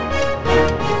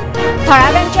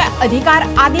थळाव्यांचे अधिकार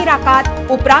आदी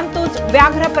राखात उपरांतूच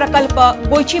व्याघ्र प्रकल्प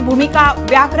गोयची भूमिका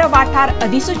व्याघ्र वाठार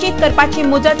अधिसूचित करपाची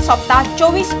मुजत सोंपता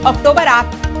 24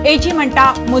 ऑक्टोबराक एजी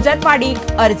म्हणटा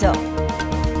मुजतवाडीक अर्ज।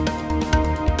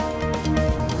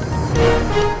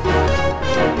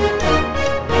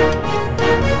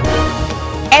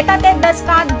 येता ते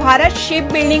दशकात भारत शिप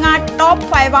बिल्डिंगात top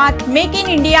 5 make in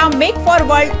India make for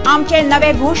world आमचे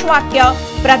नवे घोषवाक्य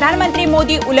प्रधानमंत्री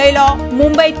मोदी उलयलो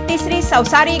मुंबईत तिसरी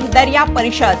संवसारीक दर्या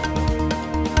परिषद।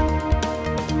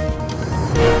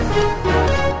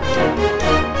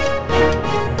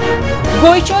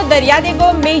 गोयच्यो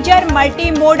दर्यादेगो major multi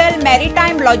modal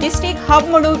maritime logistic hub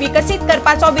म्हणून विकसित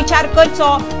करपाचो विचार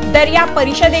करचो दर्या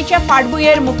परिषदेच्या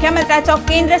फाटभुंयेर मुख्यमंत्र्याचो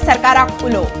केंद्र सरकाराक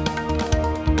उलो।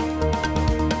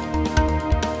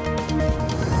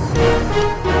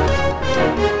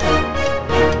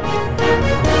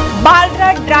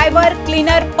 बालरथ ड्रायव्हर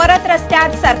क्लीनर परत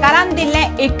रस्त्यार सरकारान दिल्ले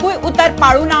एकूय उतर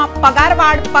पाळूना पगार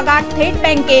वाड पगार थेट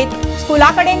बँकेत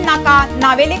स्कुलाकडेन नाका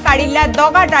नावेले काडिल्ल्या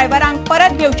दोगा ड्रायव्हरांक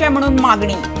परत घेवचे म्हणून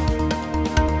मागणी।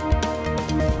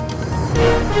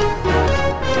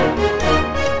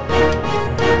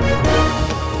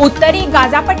 उत्तरी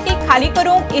गाजापट्टी खाली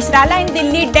करूंक इस्रायलान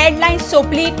दिल्ली डेडलायन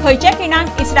सोंपली खंयचे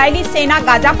खिणाक इस्रायली सेना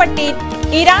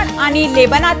गाजापट्टीत इराण आनी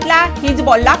लेबनांतल्या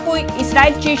हिजबॉल्लाकूय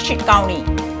इस्रायलची शिटकावणी।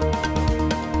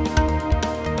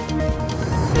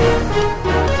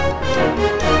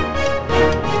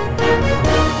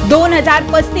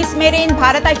 2035 मेरेन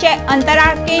भारताचे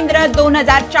अंतराळ केंद्र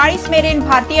 2040 मेरेन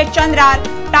भारतीय चंद्रार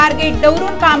टार्गेट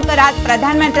दवरून काम करात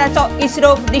प्रधानमंत्र्याचो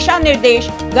इस्रो दिशानिर्देश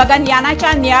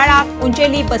गगनयानाच्या नियाळाक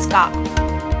उंचेली बसका।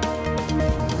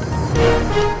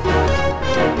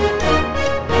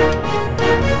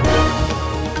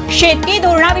 शेतकी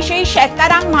धोरणाविषयी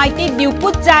शेतकारांक माहिती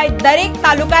दिवपूच जाय दरेक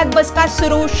तालुक्यात बसका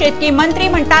सुरू शेतकी मंत्री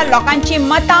म्हणटा लोकांची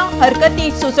मतां हरकती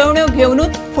सुचोवण्यो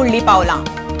घेवनूच फुडली पावलां।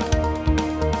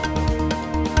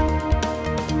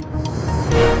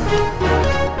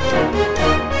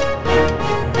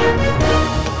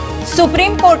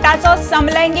 सुप्रीम कोर्टाचो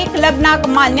समलैंगिक लग्नाक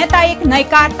मान्यतायेक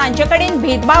न्हयकार तांचेकडेन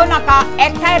भेदभाव नाका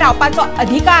एकठांय रावपाचो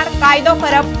अधिकार कायदो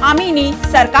करप आमी न्ही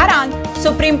सरकारान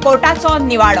सुप्रीम कोर्टाचो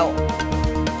निवाडो।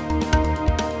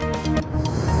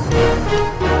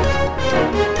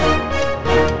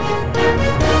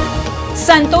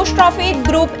 संतोष ट्रॉफीत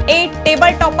ग्रुप 8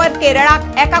 टेबल टॉपर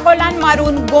केरळाक एका गोलान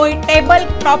मारून गोंय टेबल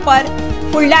टॉपर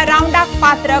फुडल्या राउंडाक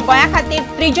पात्र गोंया खातीर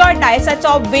त्रिजो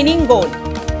डायसाचो विनिंग गोल।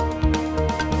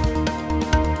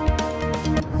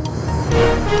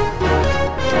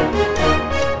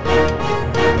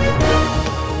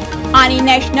 आणि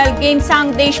नॅशनल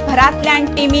गेम्सांक देशभरांतल्यान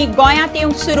टीमी गोंयांत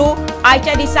येवंक सुरू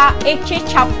आयच्या दिसा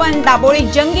 156 दाबोळी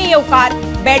जंगी येवकार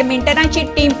बॅडमिंटनाची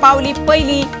टीम पावली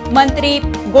पयली मंत्री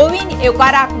गोविंद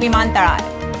येवकाराक विमानतळार।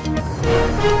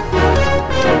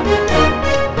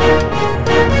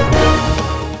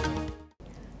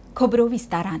 खबरो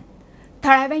विस्तारान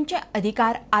थळाव्यांचे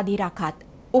अधिकार आदी राखात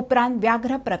उपरांत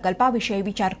व्याघ्र प्रकल्पाविशयी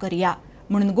विचार करूया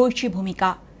म्हणून गोयची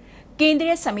भूमिका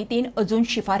केंद्रीय समितीन अजून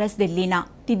शिफारस दिल्ली ना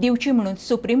ती दिवची म्हणून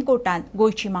सुप्रीम कोर्टान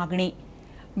गोयची मागणी।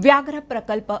 व्याघ्र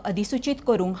प्रकल्प अधिसूचित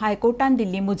करूंक हायकोर्टान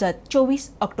दिल्ली मुजत 24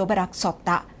 ऑक्टोबराक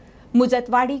सोंपता।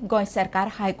 मुजतवाडी गोंय सरकार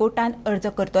हायकोर्टान अर्ज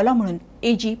करतलो म्हणून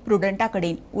एजी प्रुडंटा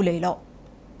कडेन उलयलो।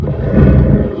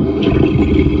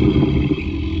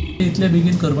 इतले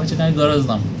बेगीन करपाची कांय गरज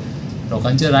ना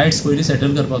लोकांचे रायट्स पयलीं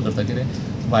सेटल करपाक करता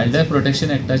कितें वायल्ड लायफ प्रोटेक्शन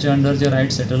एक्टाचे अंडर जे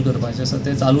रायट्स सेटल करपाचे आसा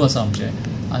ते चालू आसा आमचे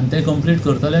आनी ते कंप्लीट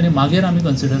करतले आनी मागीर आमी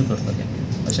कन्सिडर करतले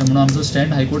अशें म्हणून आमचो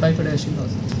स्टँड हायकोर्टा कडेन आशिल्लो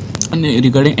आसा। आनी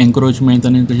रिगार्डींग एनक्रोचमेंट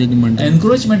आनी कशें म्हणटा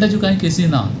एनक्रोचमेंटाच्यो कांय केसी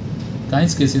ना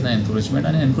कांयच केसी ना एनक्रोचमेंट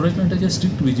आनी एनक्रोचमेंटाचेर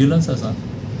स्ट्रिक्ट विजिलन्स आसा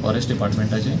फॉरेस्ट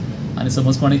डिपार्टमेंटाचे आनी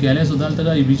समज कोणी केलें सुद्दां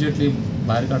ताका इमिजिएटली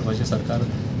भायर काडपाचें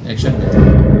सरकार एक्शन घेता।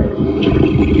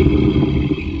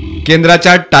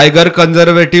 केंद्राच्या टायगर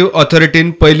कन्झर्वेटिव्ह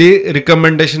ऑथॉरिटीन पयली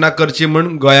रिकमेंडेशनां करची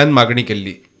म्हूण गोंयान मागणी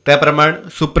केल्ली त्या प्रमाण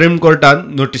सुप्रीम कोर्टान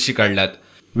नोटीसी काडल्यात।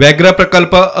 व्याघ्र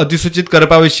प्रकल्प अधिसूचित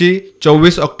करपा विशीं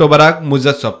 24 ऑक्टोबराक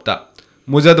मुजत सोंपता।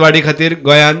 मुजतवाडी खातीर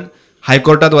गोंयान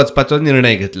हायकोर्टात वचपाचो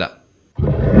निर्णय घेतला।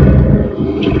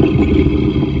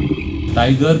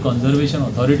 टायगर कन्झर्वेशन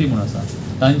ऑथॉरिटी म्हणून आसा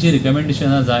तांची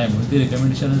रिकमेंडेशनां जाय म्हणून ती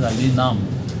रिकमेंडेशनां जाल्ली ना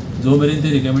म्हणून जो मेरेन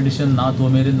ती रिकमेंडेशन ना तो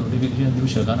मेरेन नोटिफिकेशन दिवंक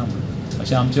शकना म्हणून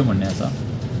अशें आमचें म्हणणें आसा।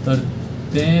 तर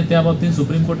तें त्या बाबतींत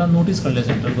सुप्रीम कोर्टान नोटीस काडल्या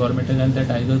सेंट्रल गव्हर्मेंटान आनी त्या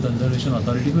टायगर कन्झर्वेशन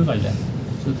ऑथॉरिटीकूय काडल्या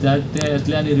सो ते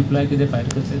येतले आनी रिप्लाय कितें फायल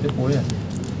करतले ते पळोवया।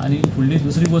 आनी फुडली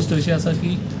दुसरी गोश्ट अशी आसा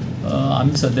की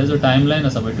आमी सध्या जो टायमलायन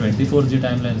आसा पळय 24 जी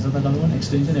टायमलायन आसा ताका लागून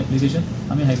एक्सटेंशन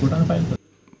एप्लिकेशन आमी हायकोर्टान फायल करता।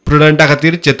 प्रुडंटा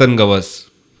खातीर चेतन गवस।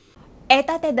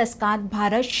 येता ते दशकांत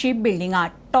भारत शिप बिल्डिंगात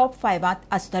टॉप 5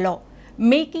 आसतलो।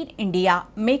 Make in India,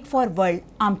 make for world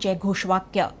आमचे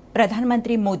घोषवाक्य.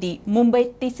 प्रधानमंत्री मोदी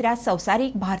मुंबईत 3ऱ्या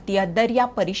संवसारीक भारतीय दर्या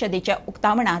परिशदेच्या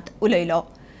उक्तावणात उलयलो.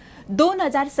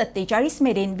 2047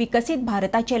 मेरेन विकसीत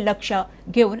भारताचे लक्ष्य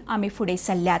घेऊन आमी फुडें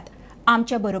सरल्यात.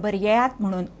 आमचे बरोबर येयात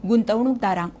म्हणून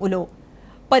गुंतवणूकदारांक उलो.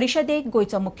 परिषदेक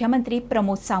गोयचो मुख्यमंत्री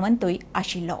प्रमोद सावंतूय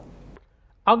आशिल्लो.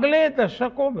 अगले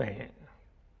दशकों में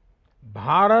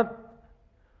भारत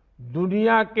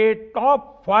दुनिया के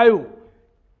टॉप 5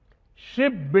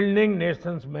 शिप बिल्डिंग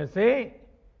नेशंस में से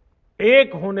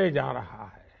एक होने जा रहा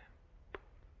है.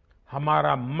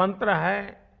 हमारा मंत्र है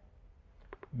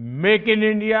make in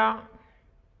India,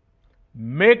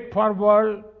 make for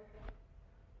world.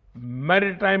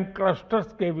 Maritime clusters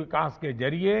के विकास के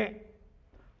जरिए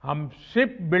हम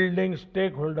शिप बिल्डिंग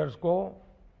स्टेक होल्डर्स को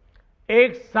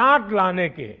एक साथ लाने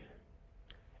के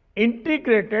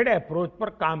इंटीग्रेटेड अप्रोच पर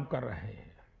काम कर रहे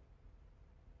हैं.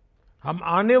 हम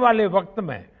आने वाले वक्त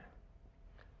में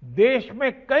देश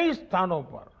में कई स्थानों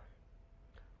पर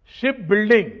शिप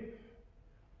बिल्डिंग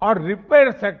और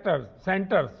रिपेयर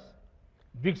सेंटर्स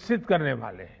विकसित करने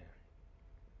वाले हैं.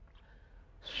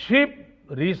 शिप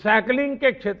रिसाइकलिंग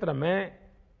के क्षेत्र में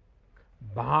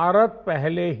भारत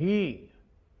पहले ही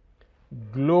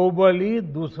ग्लोबली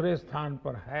दूसरे स्थान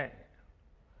पर है.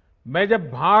 मैं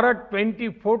जब भारत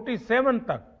 2047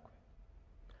 तक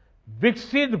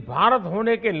विकसित भारत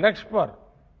होने के लक्ष्य पर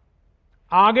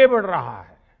आगे बढ़ रहा है,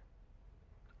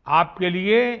 आपके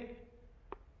लिए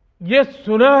ये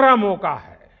सुनहरा मौका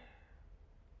है.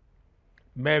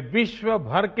 मैं विश्व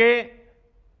भर के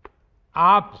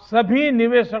आप सभी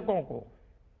निवेशकों को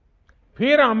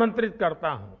फिर आमंत्रित करता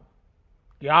हूं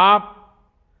कि आप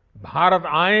भारत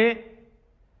आएं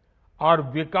और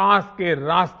विकास के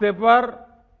रास्ते पर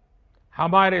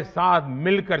हमारे साथ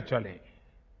मिलकर चलें.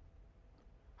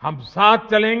 हम साथ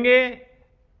चलेंगे,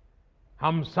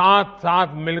 हम साथ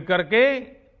साथ मिलकर के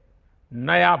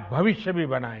नया भविष्य भी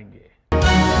बनाएंगे.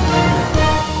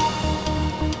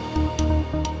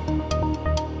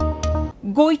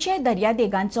 गोयचे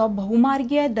दर्यादेगांचो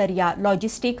बहुमार्गीय दर्या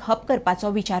लॉजिस्टिक हब करपाचो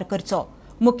विचार करचो.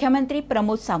 मुख्यमंत्री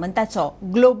प्रमोद सावंताचो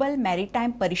ग्लोबल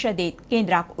मॅरीटायम परिशदेत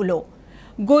केंद्राक उलो.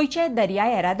 गोयचे दर्या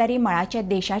येरादारी मळाचे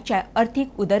देशाचे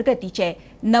अर्थीक उदरगतीचे,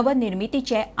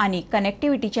 नवनिर्मितीचे आनी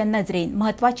कनेक्टिव्हिटीचे नजरेन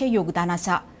म्हत्वाचे योगदान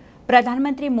आसा.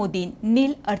 प्रधानमंत्री मोदीन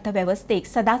नील अर्थवेवस्थेक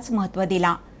सदांच म्हत्व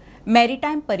दिलां.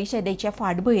 मॅरीटायम परिशदेचे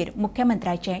फाटभुंयेर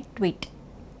मुख्यमंत्र्याचे ट्वीट.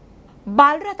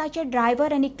 बालरथाचे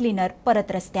ड्रायव्हर आनी क्लिनर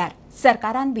परत रस्त्यार.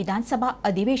 सरकारान विधानसभा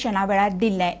अधिवेशना वेळार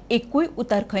दिल्लें एकूय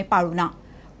उतर खंय पाळूना.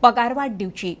 पगारवाड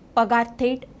दिवची, पगार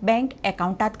थेट बँक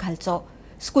अकाउंटात घालचो.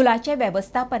 स्कुलाचे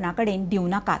वेवस्थापनाकडेन दिवं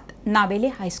नाकात. नावेली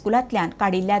हायस्कुलांतल्यान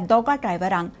काडिल्ल्या दोगा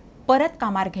ड्रायव्हरांक परत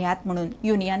कामार घेयात म्हणून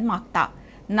युनियन मागता.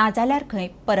 नाजाल्यार खंय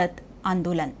परत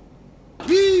आंदोलन.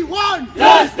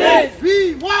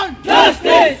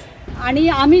 आणि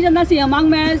आम्ही जेन्ना सीएमाक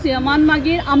मेळ्ळे, सीएमान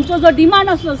मागीर आमचो जो डिमांड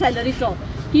आसलो सॅलरीचो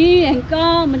की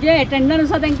हांकां म्हणजे एटेंडर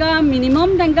आसा तांकां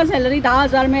मिनिमम तांकां सॅलरी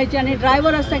 10,000 मेळची आनी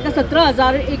ड्रायव्हर आसा तांकां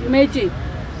 17,000 एक मेळची.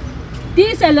 ती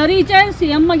सॅलरीचे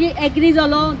सीएम मागीर एग्री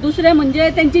जालो. दुसरें म्हणजे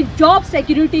त्यांची जॉब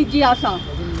सेक्युरिटी जी आसा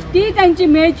ती तांची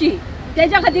मेळची.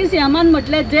 तेज्या खातीर सीएमान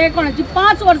म्हटलें जे कोणाची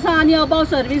 5 वर्सां आनी अबाव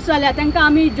सर्वीस जाल्या तांकां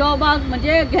आमी जॉबाक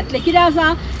म्हणजे घेतले. कित्याक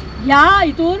आसा ह्या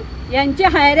हितून यांचे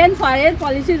हायर एंड फायर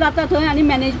पॉलिसी जाता थंय आनी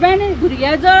मॅनेजमेंट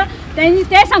भुरगे जर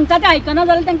ते सांगता ते आयकना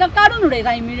जाल्यार तांकां काडून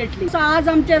उडयता इमिडिएटली. सो आज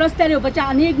आमचे रस्त्यार येवपाचें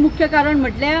आनी एक मुख्य कारण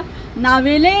म्हटल्यार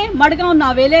नावेले मडगांव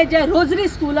नावेले जे रोजरी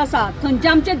स्कूल आसा थंयचे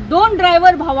आमचे 2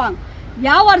 ड्रायव्हर भावांक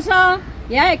ह्या वर्सा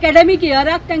ह्या एकेडॅमीक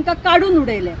इयराक तांकां काडून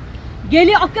उडयले.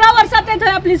 गेली 11 वर्सां ते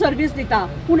थंय आपली सर्वीस दिता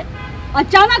पूण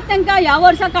अचानक तांकां ह्या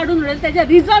वर्सा काडून उडयले. तेजें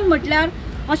रिजन म्हटल्यार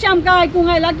अशें आमकां आयकूंक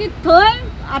आयलां की थंय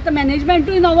आतां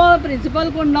मॅनेजमेंटूय नवो प्रिंसिपल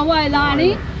कोण नवो आयला आनी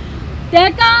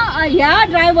ताका ह्या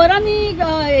ड्रायव्हरांनी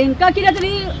हांकां कितें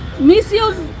तरी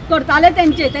मिसयूज करताले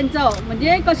तेंचो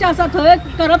म्हणजे कशें आसा थंय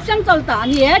करप्शन चलता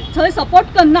आनी हे थंय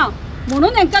सपोर्ट करना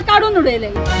म्हणून हांकां काडून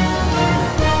उडयले.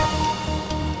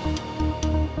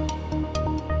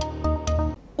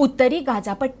 उत्तरी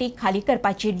गाझा पट्टी खाली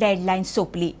करपाची डेडलायन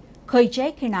सोंपली. खंयचेय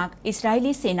खिणाक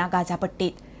इस्रायली सेना गाझा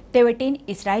पट्टीत. तेवटेन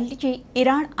इस्रायलची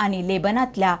इराण आनी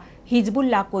लेबनांतल्या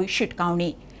हिजबुल्लाकूय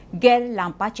शिटकावणी. गैर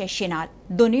लांपाचे शिनाल.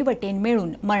 दोनूय वटेन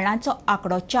मेळून मरणांचो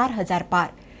आंकडो 4,000 पार.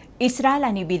 इस्रायल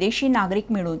आनी विदेशी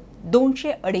नागरीक मेळून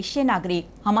 200-250 नागरीक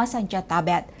हमासांच्या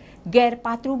ताब्यात. गैर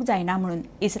पात्रूक जायना म्हणून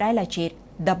इस्रायलाचेर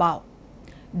दबाव.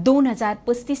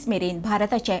 2035 मेरेन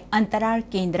भारताचे अंतराळ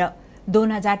केंद्र.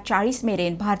 2040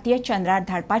 मेरेन भारतीय चंद्रार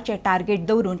धाडपाचे टार्गेट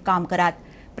दवरून काम करात.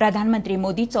 प्रधानमंत्री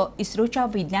मोदीचो इस्रोच्या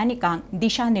विज्ञानिकांक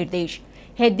दिशा निर्देश.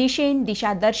 हे दिशेन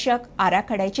दिशादर्शक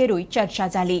आराखड्याचेरूय चर्चा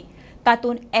जाली.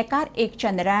 तातूंत एकार एक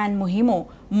चंद्रयान मोहिमो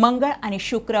मंगळ आणि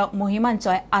शुक्र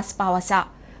मोहिमांचोय आस्पाव आसा.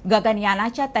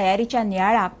 गगनयानाच्या तयारीच्या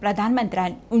नियाळाक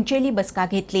प्रधानमंत्र्यान उंचेली बसका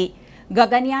घेतली.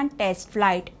 Gaganyaan taste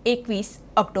flight 21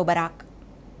 ऑक्टोबराक.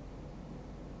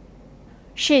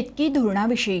 शेतकी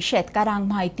धोरणाविशीं शेतकारांक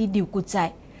म्हायती दिवकूच जाय.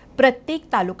 प्रत्येक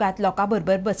तालुक्यांत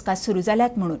लोकांबरोबर बसका सुरू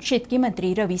जाल्यात म्हणून शेतकी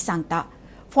मंत्री रवी सांगता.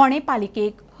 फोंडें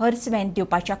पालिकेक हर्स व्हॅन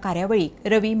दिवपाच्या कार्यावळीक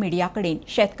रवी मिडिया कडेन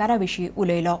शेतकारांविशीं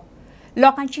उलयलो.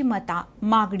 लोकांची मतां,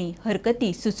 मागणी,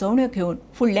 हरकती, सुचोवण्यो घेवन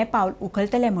फुडलें पावल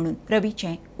उखलतले म्हणून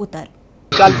रवीचें उतर.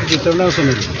 काल सुचोवण्या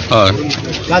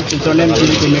काल सुचोवण्या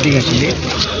आमची मिटींग आशिल्ली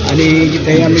आनी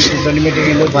थंय आमी सुचोवणी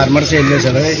मिटींगेक फार्मर्स येयल्ले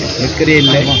सगळे शेतकरी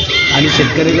येयल्ले आनी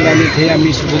शेतकरी कडेन आमी थंय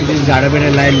आमी खूब झाडां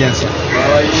बिडां लायिल्लीं आसा.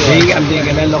 थंय आमचे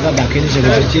गेल्या लोकांक दाखयली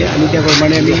सगळ्यांची आनी त्या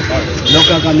प्रमाणे आमी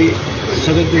लोकांक आमी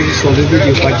सगळे सवलती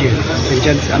दिवपाची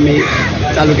थंयच्यान आमी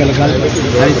चालू केलो काल.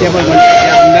 आनी त्या प्रमाणे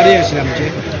आमदारय आशिल्ले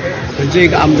आमचे खंयचे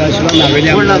एक आमदार आशिल्लो नावेली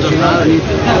आमदार आशिल्लो आनी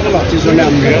चिंचोडे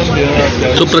आमदार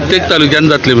आशिल्लो. सो प्रत्येक तालुक्यान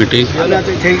जातली मिटींग. आमी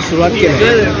आतां थंय सुरवात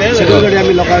केली. सगळे कडेन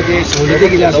आमी लोकांक जे सवलती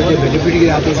कितें आसा ते बेनिफीट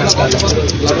कितें आसा ते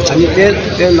सांगता आनी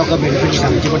ते लोकांक बेनिफीट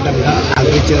सांगचे पडटा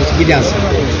आग्रीकल्चर कितें आसा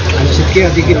आनी शेतकी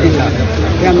खातीर कितें दिता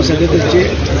ते आमी सगळे तरेचे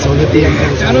सवलती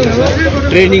आमकां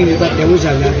ट्रेनींग दिता तेवूय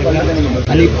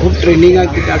सांगता. आनी खूब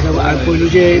ट्रेनिंगाक कितें आसा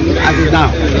पयलींचे आतां ना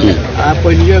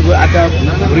पयलींचे आतां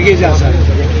भुरगे जे आसात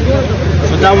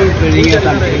स्वता ट्रेनिंग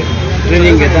येता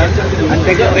ट्रेनिंग घेतात आनी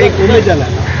ताका एक उमेद जाला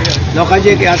लोकांचे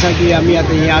एक आसा की आमी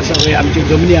आतां हें आसा पळय आमची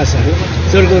जमनी आसा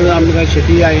चड करून आमकां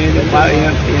शेती हें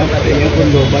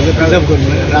करून दवरपाचें प्रिजर्व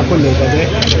करून राखून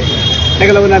दवरपाचें.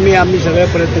 ताका लागून आमी सगळे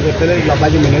प्रयत्न करतले.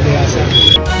 लोकांची मेहनत हें आसा.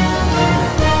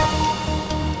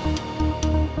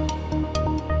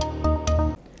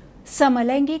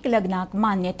 समलैंगीक लग्नाक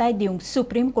मान्यताय दिवंक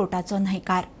सुप्रीम कोर्टाचो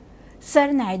न्हयकार.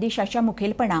 सरन्यायाधीशाच्या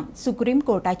मुखेलपणान सुप्रीम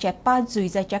कोर्टाच्या 5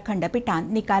 जुईजाच्या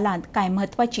खंडपीठान निकालांत कांय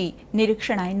म्हत्वाची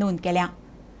निरीक्षणाय नोंद केल्या.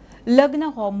 लग्न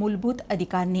हो मूलभूत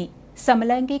अधिकार न्ही.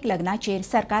 समलैंगीक लग्नाचेर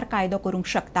सरकार कायदो करूंक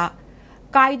शकता.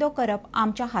 कायदो करप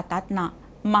आमच्या हातांत ना.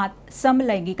 मात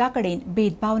समलैंगिका कडेन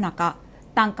भेदभाव नाका.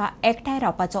 तांकां एकठांय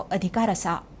रावपाचो अधिकार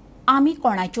आसा. आमी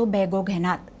कोणाच्यो बॅगो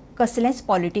घेनात. कसलेंच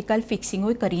पॉलिटिकल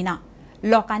फिक्सिंगूय करिना.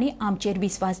 लोकांनी आमचेर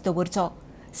विस्वास दवरचो.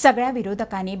 सगळ्या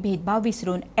विरोधकांनी भेदभाव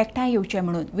विसरून एकठांय येवचें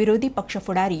म्हणून विरोधी पक्ष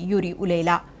फुडारी युरी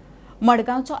उलयला.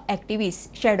 मडगांवचो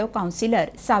एक्टिव्हिस्ट शॅडो कावन्सिलर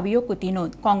सावियो कुतिनोन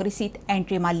काँग्रेसींत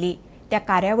एंट्री मारली. त्या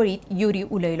कार्यावळींत युरी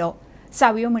उलयलो.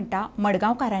 सावियो म्हणटा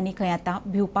मडगांवकारांनी खंय आतां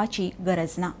भिवपाची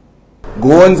गरज ना.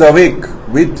 गोवन्स अवेक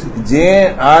विथ जे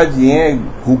आज हे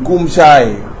हुकुमशाय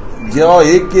जो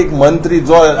एक मंत्री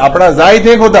जो आपणा जाय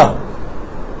ते कोता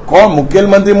कोण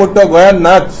मुखेलमंत्री म्हणटा गोंयांत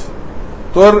नाच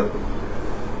तर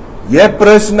हे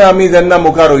प्रश्न आमी जेन्ना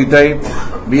मुखार वयताय.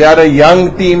 We are a young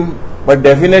team but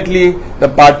definitely the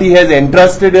party has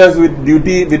entrusted us with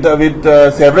duty with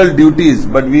several duties,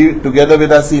 but we together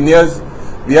with our seniors,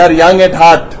 we are young at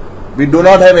heart. We do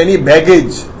not have any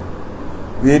baggage.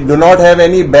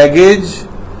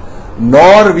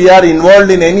 Nor we are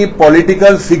involved in any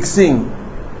political fixing.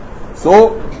 So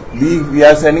we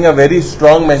are sending a very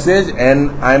strong message, and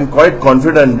I am quite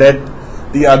confident that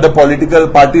the other political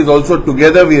parties also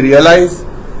together we realize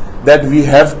that we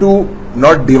have to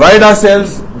not divide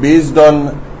ourselves based on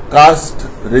caste,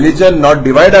 religion, not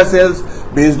divide ourselves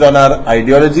based on our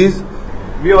ideologies.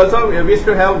 We also wish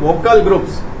to have vocal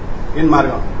groups in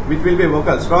Margao, which will be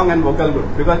vocal, strong and vocal group.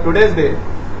 Because today's day,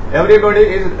 everybody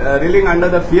is reeling under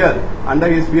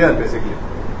his fear basically.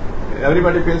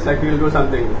 Everybody feels like he will do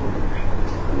something.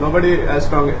 Nobody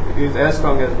is as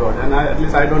strong as God, and at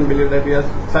least I don't believe that we have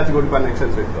such good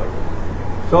connections with God.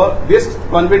 So this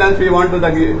confidence we want to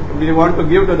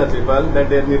give to the people, that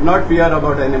they need not fear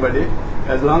about anybody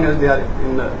as long as they are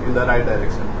in the right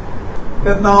direction.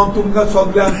 तेन्ना हांव तुमकां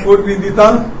सगळ्यांक परबी दिता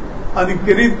आनी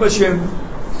करीत भशेन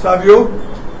सावियो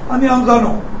आनी हांव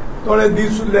जाणो थोडे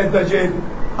दीस उरले ताचेर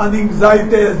आनीक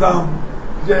जायते जाम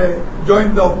जे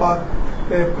जॉयन जावपाक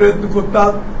ते प्रयत्न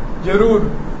करतात. जरूर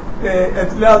ते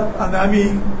येतल्यात आनी आमी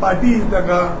पार्टी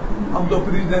ताका आमचो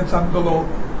प्रेसिडेंट सांगतलो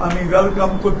आमी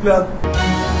welcome करतल्यात.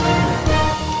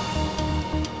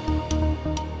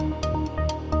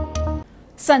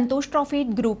 Santosh ट्रॉफीत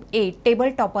group A table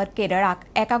topper केरळाक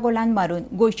एका गोलान मारून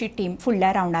गोंयची टीम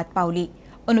फुडल्या राउंडात पावली.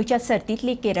 अंदूच्या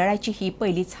सर्तींतली केरळाची ही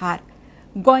पयलीच हार.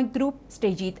 गोंय ग्रुप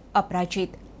स्टेजीत अपराजीत.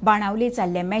 बाणावले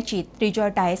जाल्ले मॅचीत त्रिजॉय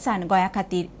डायसान गोंया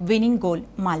खातीर विनिंग गोल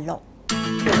मारलो.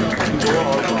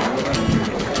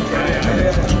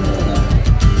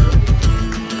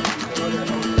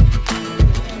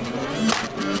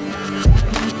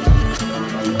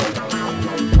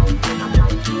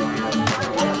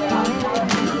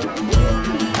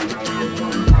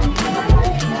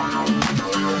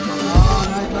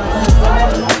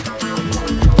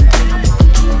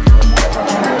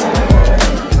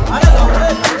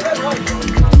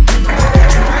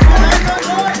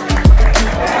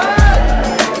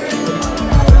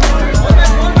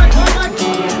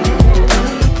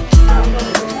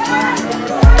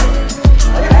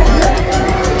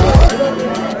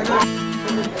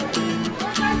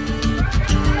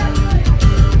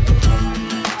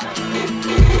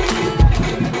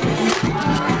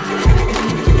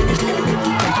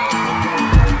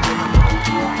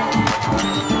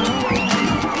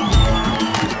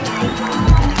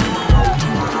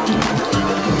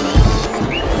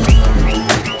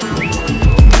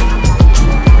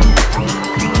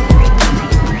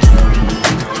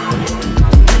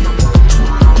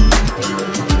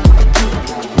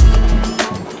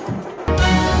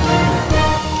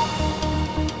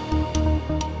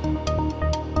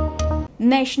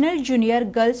 नॅशनल ज्युनियर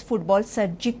गर्ल्स फुटबॉल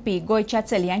सर्त जिखपी गोंयच्या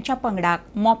चलयांच्या पंगडाक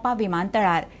मोपा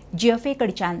विमानतळार GFA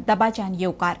कडच्यान दबाज्यान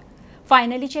येवकार.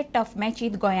 फायनलीचे टफ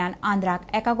मॅचीत गोंयान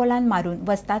आंध्राक एका गोलान मारून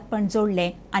वस्तादपण जोडले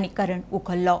आनी करण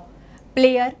उखल्लो.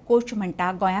 प्लेयर कोच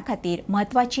म्हणटा गोंया खातीर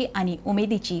म्हत्वाची आनी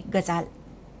उमेदीची गजाल.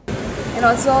 And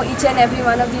also each and every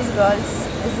one of these girls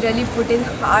is really put in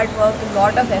hard work, a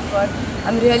lot of effort.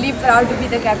 I'm really proud to be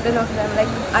the captain of them.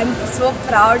 Like, I'm so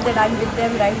proud that I'm with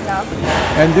them right now.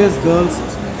 And these girls,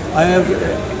 I have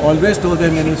always told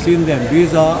them, and you've seen them,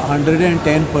 these are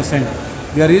 110%.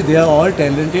 They are all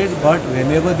talented, but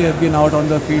whenever they have been out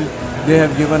on the field, they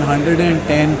have given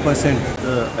 110%.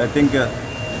 I think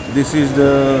this is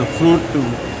the fruit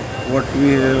what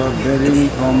we are bearing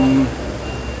from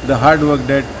the hard work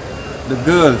that the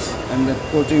girls and the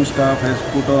coaching staff has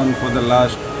put on for the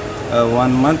last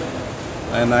 1 month,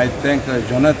 and I thank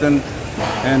Jonathan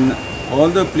and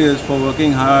all the players for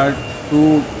working hard to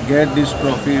get this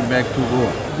trophy back to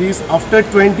Goa. This after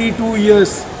 22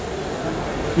 years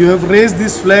you have raised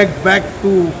this flag back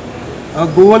to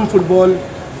Goan football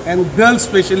and girls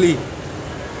especially.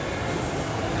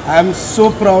 I am so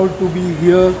proud to be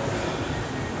here,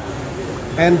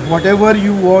 and whatever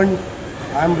you want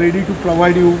I am ready to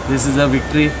provide you. This is a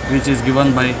victory which is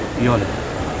given by you all.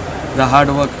 The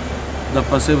hard work, the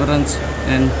perseverance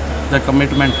and the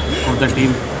commitment of the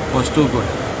team was too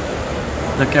good.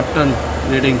 The captain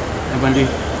leading Emily,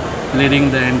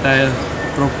 leading the entire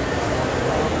troop,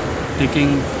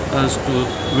 taking us to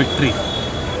victory.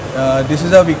 This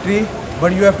is a victory,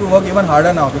 but you have to work even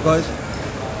harder now, because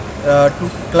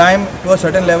to climb to a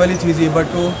certain level is easy,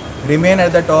 but to remain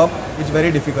at the top is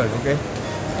very difficult. Okay.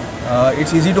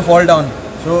 It's easy to fall down,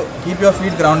 so keep your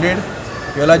feet grounded.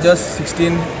 You all are just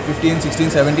 15,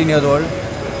 16, 17 years old.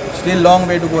 Still long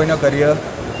way to go in your career.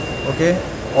 Okay,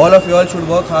 all of you all should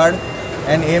work hard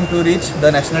and aim to reach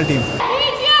the national team.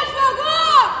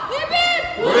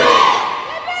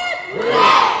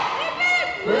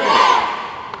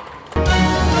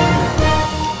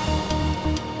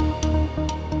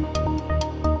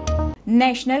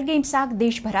 National गेम्साक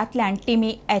देशभरांतल्यान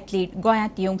टिमी athlete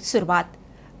गोंयांत येवंक सुरवात.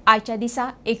 आयच्या दिसा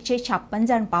 156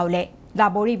 जण पावले.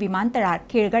 दाबोळी विमानतळार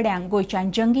खेळगड्यांक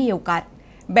गोंयच्यान जंगी येवकार.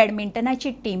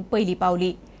 बॅडमिंटनाची टीम पयली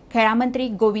पावली. खेळां मंत्री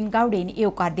गोविंद गावडेन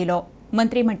येवकार दिलो.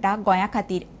 मंत्री म्हणटा गोंया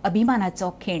खातीर अभिमानाचो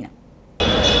खीण.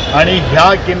 आणि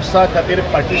ह्या गेम्सा खातीर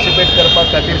पार्टिसिपेट करपा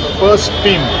खातीर फर्स्ट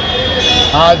टीम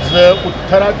आज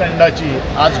उत्तराखंडाची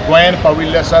आज गोंयान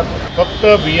पाविल्ली आसात. फक्त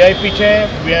VIPचे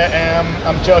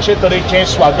आमचे अशे तरेचे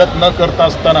स्वागत न करता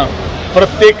आसतना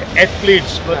प्रत्येक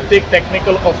एथलीट्स, प्रत्येक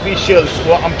टेक्निकल ऑफिशियल्स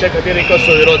वो आमच्या खातीर एक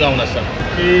सोयरो जावन आसा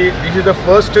की this is the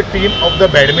first team of the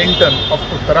badminton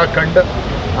of Uttarakhand.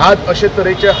 आज अशे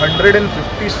तरेचे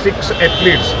 156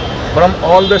 athletes from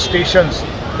all the stations,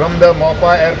 from the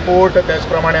Mopa airport, त्याच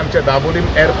प्रमाणे आमचे Dabolim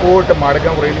airport,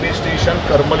 Madgaon railway station,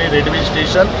 Karmali railway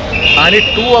station, आणि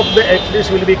 2 of the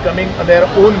athletes will be coming on their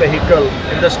own vehicle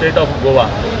in the state of Goa.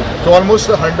 So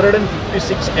almost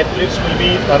 156 athletes will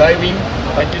be arriving.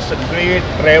 तांची सगळी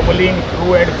travelling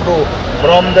through and fro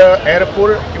from the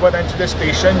airport किंवा तांचे जे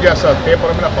station जे आसात ते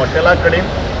प्रमाणे हॉटेला कडेन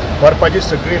व्हरपाची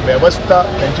सगळी वेवस्था,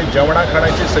 त्यांची जेवणा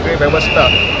खाणाची सगळी वेवस्था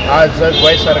आज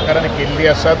गोंय सरकारान केल्ली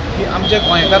आसात. की आमच्या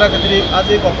गोंयकारां खातीर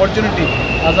आज एक ऑपॉर्च्युनिटी.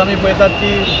 आज आमी पळयतात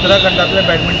की उत्तराखंडातले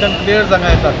बॅडमिंटन प्लेयर्स हांगा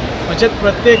येतात. अशेंच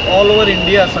प्रत्येक ऑल ओव्हर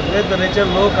इंडिया सगळे तरेचे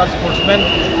लोक आज स्पोर्ट्समॅन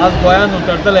आज गोंयांत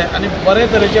उतरतले आनी बरे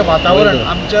तरेचे वातावरण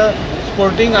आमच्या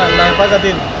स्पोर्टिंग लायफा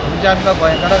खातीर म्हणजे आमकां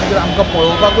गोंयकारां खातीर आमकां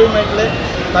पळोवपाकूय मेळटलें,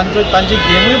 तांची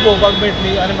गेमूय पळोवपाक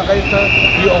मेळटली. आनी म्हाका दिसता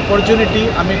ही ऑपॉर्च्युनिटी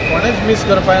आमी कोणेच मिस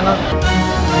करपा येना.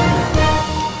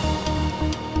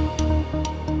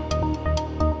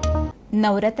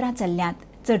 नवरात्रां चल्ल्यांत.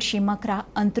 चडशीं मकरां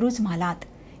अंत्रूज म्हालांत.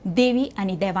 देवी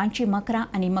आनी देवांची मकरां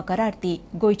आनी मकर आरती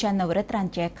गोंयच्या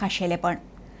नवरात्रांचें खाशेलेपण.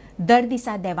 दर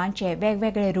दिसा देवांचे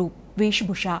वेगवेगळे रूप,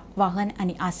 वेशभूषा, वाहन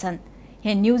आनी आसन.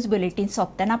 हे न्यूज बुलेटीन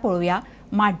सोंपतना पळोवया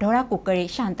माड्डोळा कुंकळे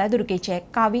शांतादुर्गेचे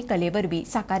कावी कले वरवीं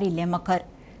साकारिल्लें मखर.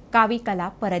 कावी कला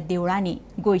परत देवळांनी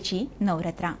गोंयची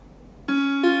नवरात्रां.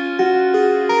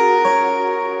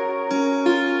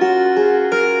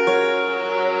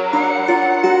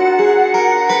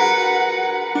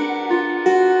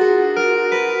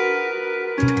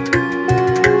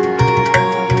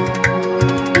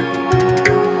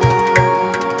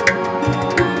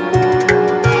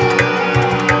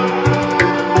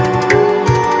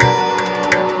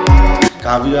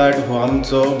 कावी आर्ट हो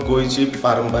आमचो गोंयची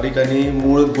पारंपारीक आनी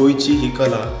मूळ गोंयची ही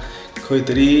कला खंय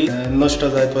तरी नश्ट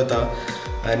जायत वता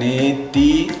आनी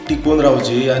ती टिकून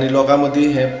रावची आनी लोकां मदीं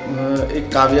हे एक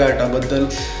कावी आर्टा बद्दल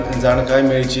जाणकाय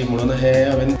मेळची म्हणून हें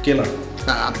हांवें केलां.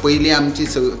 पयलीं आमची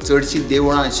चडशीं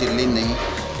देवळां आशिल्लीं न्ही,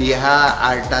 ती ह्या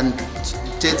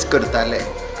आर्टांचेच करताले.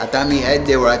 आतां आमी ह्या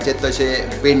देवळाचे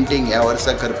तशें पेंटींग ह्या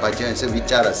वर्सा करपाचें असो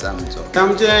विचार आसा आमचो.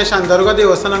 आमचें शांतादुर्गा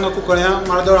देवस्थान हांगा कुंकळ्या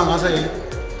माळदेवळ हांगा आसा हें,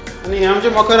 आनी हे आमचे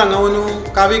मखर हांगा अंदू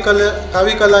कावी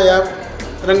कला ह्या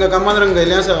रंगकामान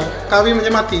रंगयल्लें आसा. कावी म्हणजे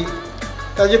माती,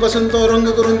 ताजे पासून तो रंग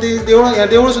करून ती हें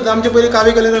देवूळ सुद्दां आमचे पयलीं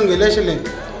कावी कलेन रंगयल्लें आशिल्लें.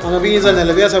 हांगा बी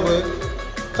जनेलां बी आसा पळय,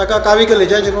 ताका कावी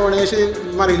कलेच्या हाजे प्रमाणे अशी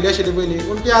मारिल्ली आशिल्ली पयलीं.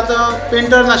 पूण ती आतां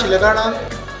पेंटर नाशिल्ल्या कारणान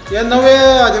हे नवे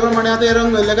हाजे प्रमाणे आतां हे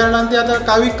रंगयल्ल्या कारणान ती आतां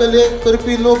कावी कले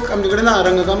करपी लोक आमचे कडेन ना,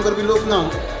 रंगकाम करपी लोक ना.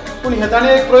 पूण हे ताणें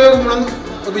एक प्रयोग म्हणून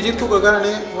अभिजीत कुंकळकार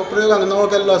हाणें हो प्रयोग हांगा नवो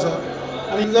केल्लो आसा.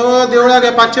 आनी जवळ देवळाक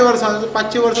 500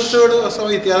 वर्सां चड असो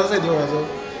इतिहास आसा देवळाचो.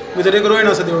 भितर एक रोयण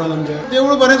आसा देवळान आमच्या.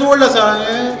 देवूळ बरेंच व्हड आसा.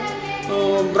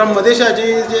 हें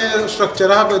ब्रह्मदेशाची जे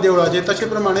स्ट्रक्चर आहा पळय देवळाचें तशे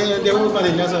प्रमाणे हें देवूळ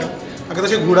बांदिल्लें आसा. हाका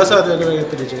तशे घूड आसात वेगवेगळे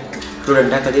तरेचे.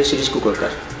 प्रुडंटा खातीर शिरीष कुंकळकार.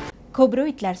 खबरो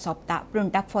इतल्यार सोंपता.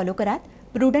 प्रुडंटाक फॉलो करात.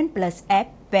 Prudent plus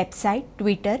app, website,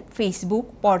 Twitter, Facebook,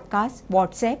 podcast,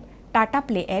 WhatsApp, Tata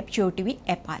play app, Jio TV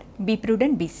ॲपार. B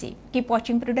prudent, be safe. Keep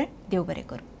watching prudent. देव बरें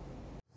करूं.